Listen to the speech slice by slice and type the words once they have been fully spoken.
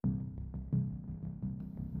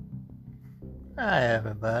Hi,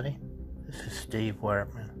 everybody. This is Steve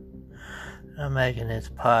Workman. I'm making this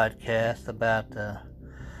podcast about the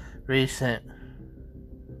recent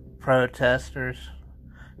protesters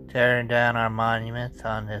tearing down our monuments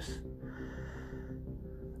on this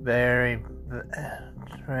very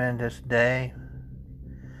horrendous day.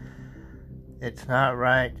 It's not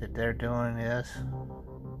right that they're doing this,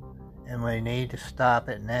 and we need to stop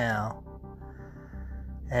it now.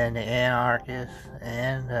 And the anarchists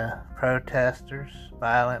and the protesters,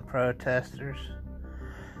 violent protesters,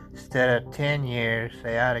 instead of 10 years,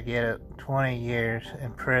 they ought to get 20 years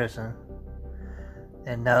in prison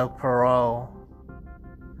and no parole.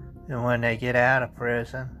 And when they get out of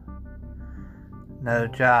prison, no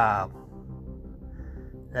job.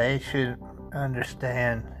 They should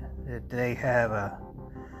understand that they have a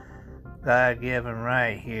God-given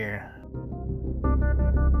right here